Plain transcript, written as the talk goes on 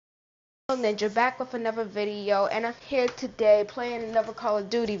Ninja back with another video, and I'm here today playing another Call of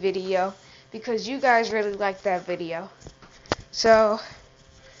Duty video because you guys really liked that video. So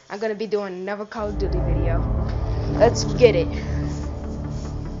I'm gonna be doing another Call of Duty video. Let's get it.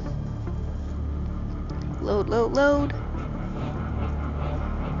 Load.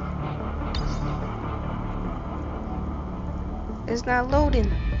 It's not loading.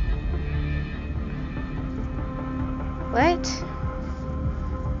 What?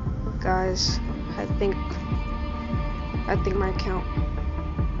 Guys, I think my account.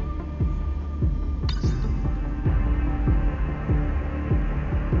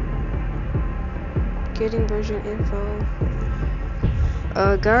 Getting version info.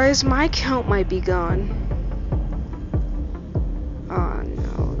 Guys, my account might be gone. Oh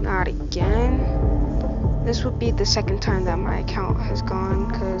no, not again. This would be the second time that my account has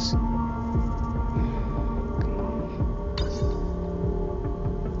gone, cause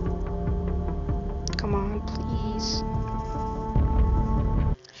come on, please.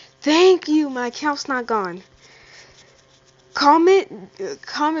 Thank you, my account's not gone. Comment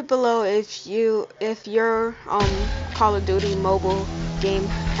below if your Call of Duty mobile game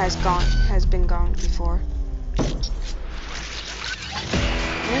has been gone before.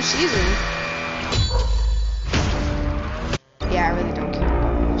 New season. Yeah, I really don't care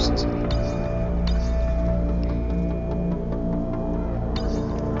about new season.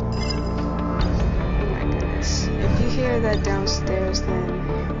 Oh my goodness. If you hear that downstairs, then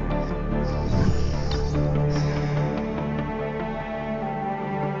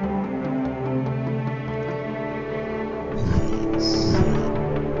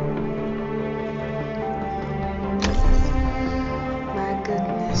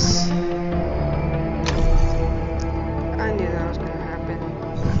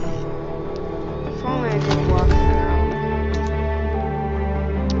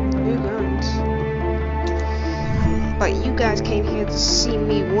but you guys came here to see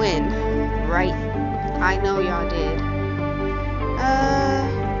me win, right? I know y'all did.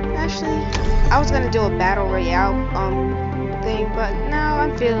 Actually, I was gonna do a battle royale thing, but now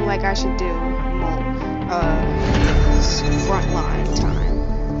I'm feeling like I should do frontline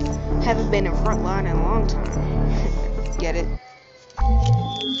time. Haven't been in frontline in a long time. Get it?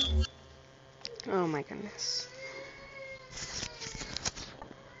 Oh my goodness.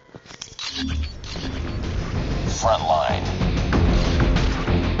 Frontline.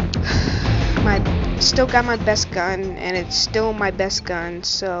 Still got my best gun, and it's still my best gun,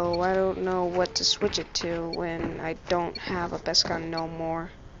 so I don't know what to switch it to when I don't have a best gun no more.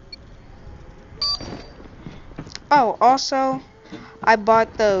 Oh, also, I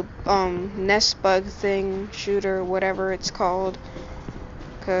bought the nest bug thing, shooter, whatever it's called,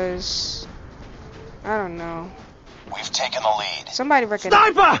 cause I don't know. We've taken the lead. Somebody reckon.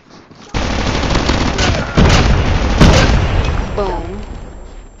 Sniper! Boom.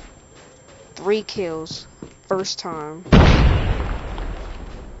 3 kills. First time.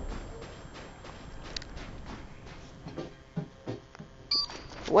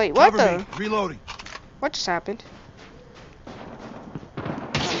 Wait, what the? Reloading. What just happened?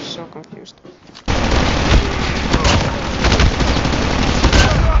 I'm so confused.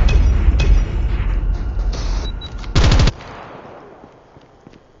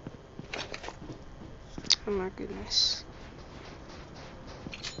 Oh my goodness.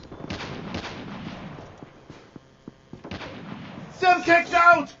 Sim kicked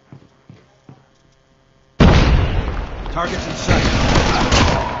out! Targets in sight.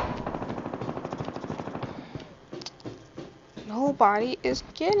 Nobody is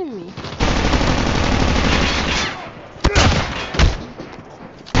getting me.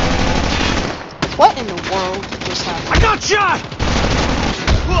 What in the world just happened? I got shot!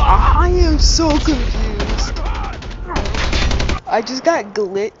 I am so confused. I just got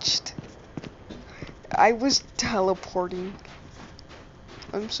glitched. I was teleporting.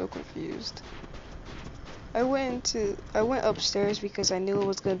 I'm so confused. I went upstairs because I knew it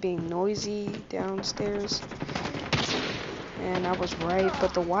was gonna be noisy downstairs, and I was right,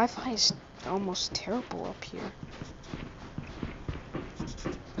 but the Wi-Fi is almost terrible up here.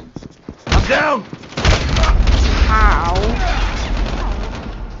 I'm down!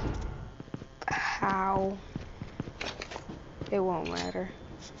 How? It won't matter.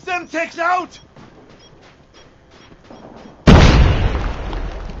 Sim takes out!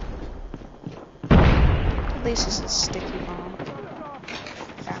 At least it's a sticky bomb.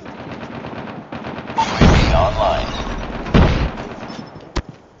 UAV online.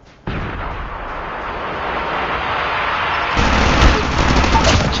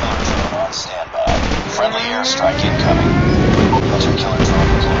 Killer drone on standby. Friendly airstrike incoming. Hunter killer drone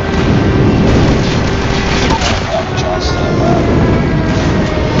deployed.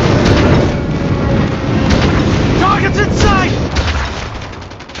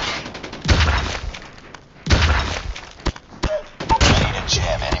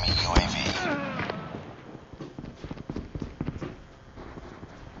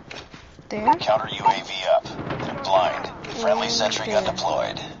 There. Counter UAV up. They're blind. Friendly sentry gun there.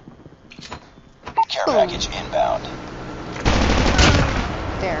 deployed. Care Boom. package inbound.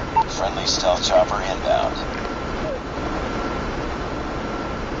 There. Friendly stealth chopper inbound.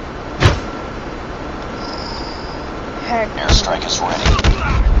 Heck. Airstrike is ready.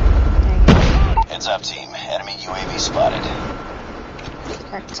 Dang it. Heads up, team. Enemy UAV spotted.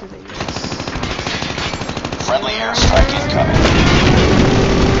 Back to the Friendly airstrike incoming.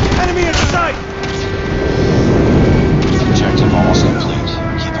 Enemy in sight! Objective almost complete.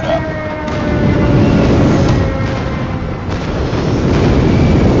 Keep it up.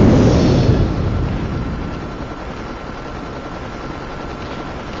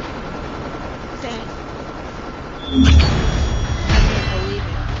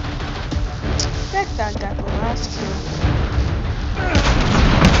 That guy got the last kill.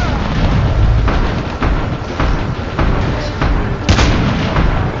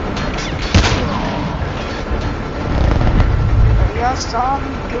 Y'all saw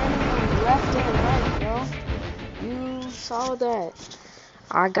me getting them left and right, yo. You saw that.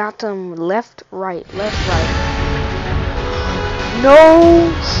 I got them left, right.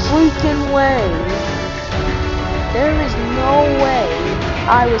 No freaking way. There is no way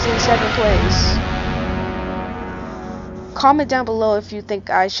I was in second place. Comment down below if you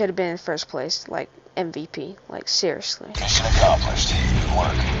think I should have been in first place, like MVP, like seriously. Mission accomplished. Good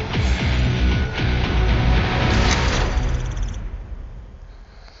work.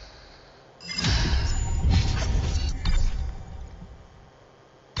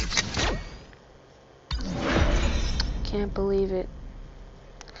 Can't believe it.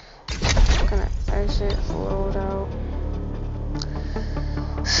 I'm gonna exit, load out.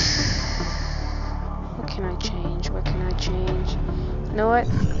 What can I change? What can I change? You know what?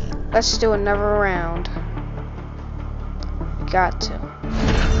 Let's do another round. Got to.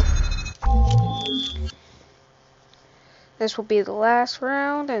 This will be the last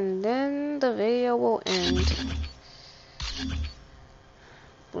round, and then the video will end.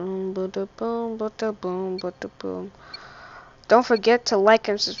 Boom, bada boom, bada boom, bada boom. Don't forget to like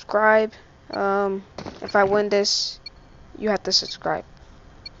and subscribe. If I win this, you have to subscribe.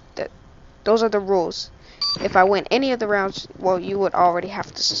 Those are the rules. If I win any of the rounds, well, you would already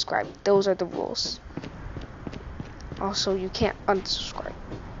have to subscribe. Those are the rules. Also, you can't unsubscribe.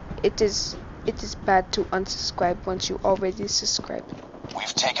 It is bad to unsubscribe once you already subscribed.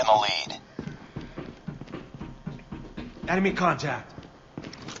 We've taken the lead. Enemy contact.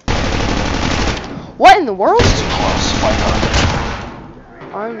 What in the world? Too close. Fight harder.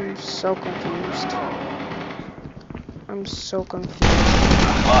 I'm so confused. I'm so confused.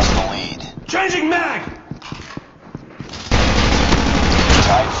 Lost the lead. Changing mag!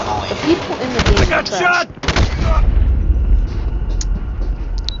 Tied for the The lead. people in the game I are got trash. shot!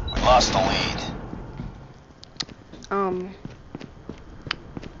 We lost the lead.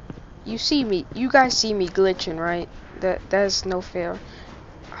 You guys see me glitching, right? That's no fair.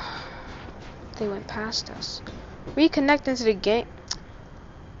 They went past us. Reconnect into the game.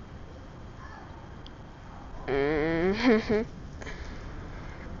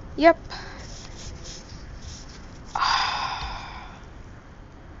 Yep. Huh?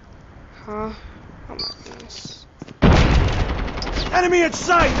 Oh my goodness. Enemy in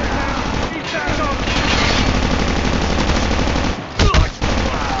sight!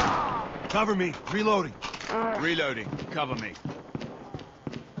 Cover me. Reloading. Reloading. Cover me.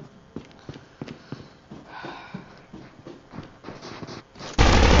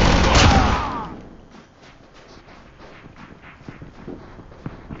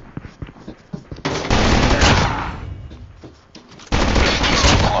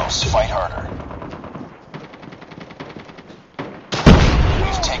 Fight harder.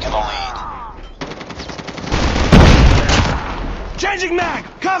 We've taken the lead. Changing mag!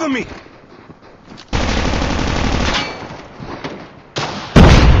 Cover me!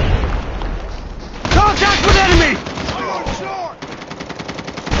 Contact with enemy!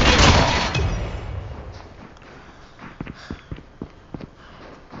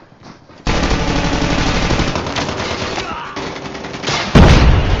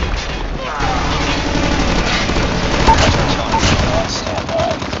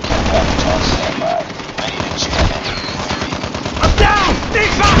 I'm down!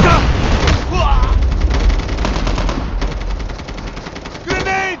 Need backup!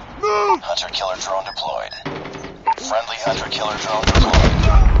 Grenade! Move! Hunter-killer drone deployed. Friendly hunter-killer drone deployed.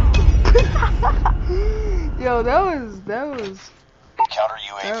 Yo, that was. Counter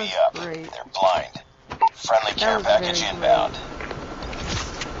UAV That was up. great. They're blind. Friendly care was package very inbound.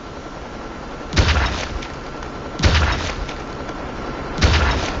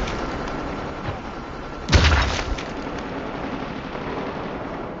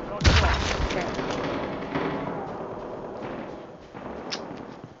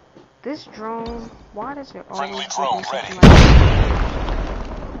 This drone, why does it always Friendly take drone me such ready. a long-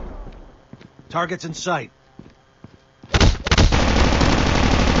 Target's in sight.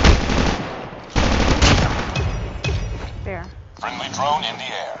 There. Friendly drone in the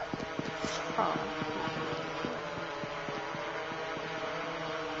air. Oh.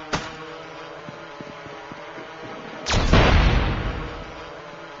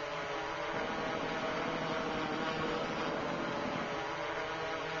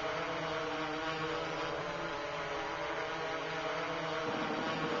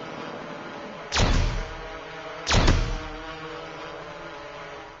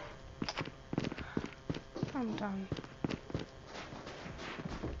 I'm done.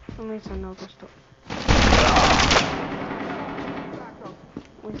 At least I know this door. At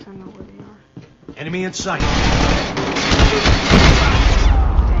least I know where they are. Enemy in sight.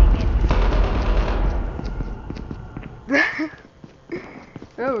 Dang it.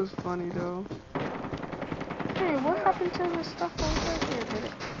 That was funny though. Hey, what happened to the stuff over here? Did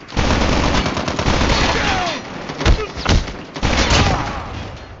it?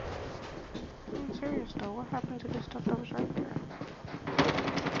 I'm serious though. What happened to the stuff that was right there?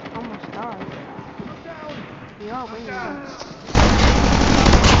 Almost died. We are winning.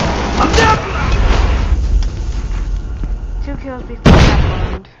 I'm down! 2 kills before I got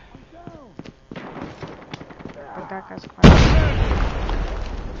burned. But that guy's quite.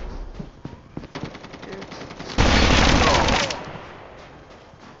 Dude.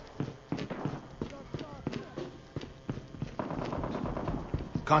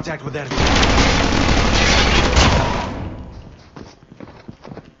 Contact with enemy.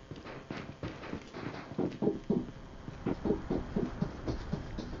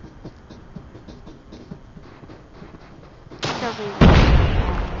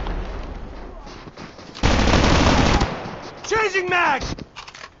 Changing mag!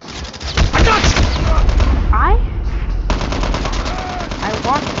 I got you! I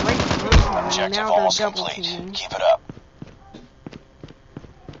walked right through him and Objective now they're almost double complete. teaming. Keep it up.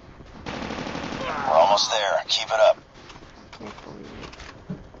 We're almost there. Keep it up. Can't believe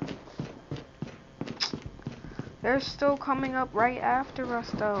it. They're still coming up right after us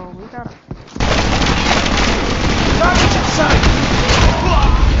though. We gotta. Target's in sight!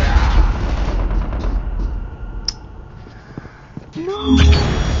 No!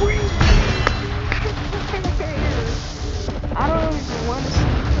 I don't even want to see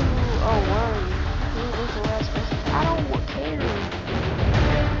who was the last person. I don't care.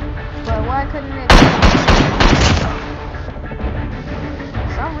 But why couldn't it? For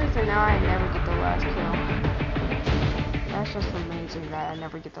some reason now I never get the last kill. That's just amazing that I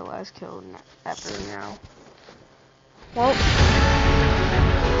never get the last kill ever now. Well, you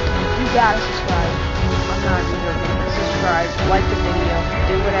gotta subscribe. I'm not even joking. Subscribe, like the video,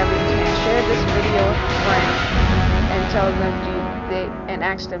 do whatever you can. Share this video with a friend and tell them and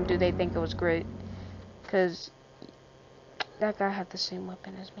ask them do they think it was great. Cause that guy had the same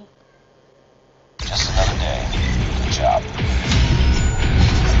weapon as me. Just another day. Good job. 22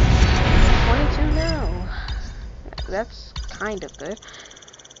 now. That's kind of good.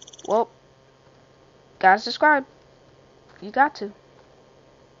 Well, gotta subscribe. You got to.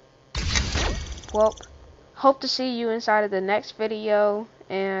 Well, hope to see you inside of the next video,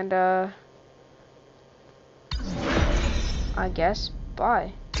 and I guess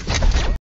bye.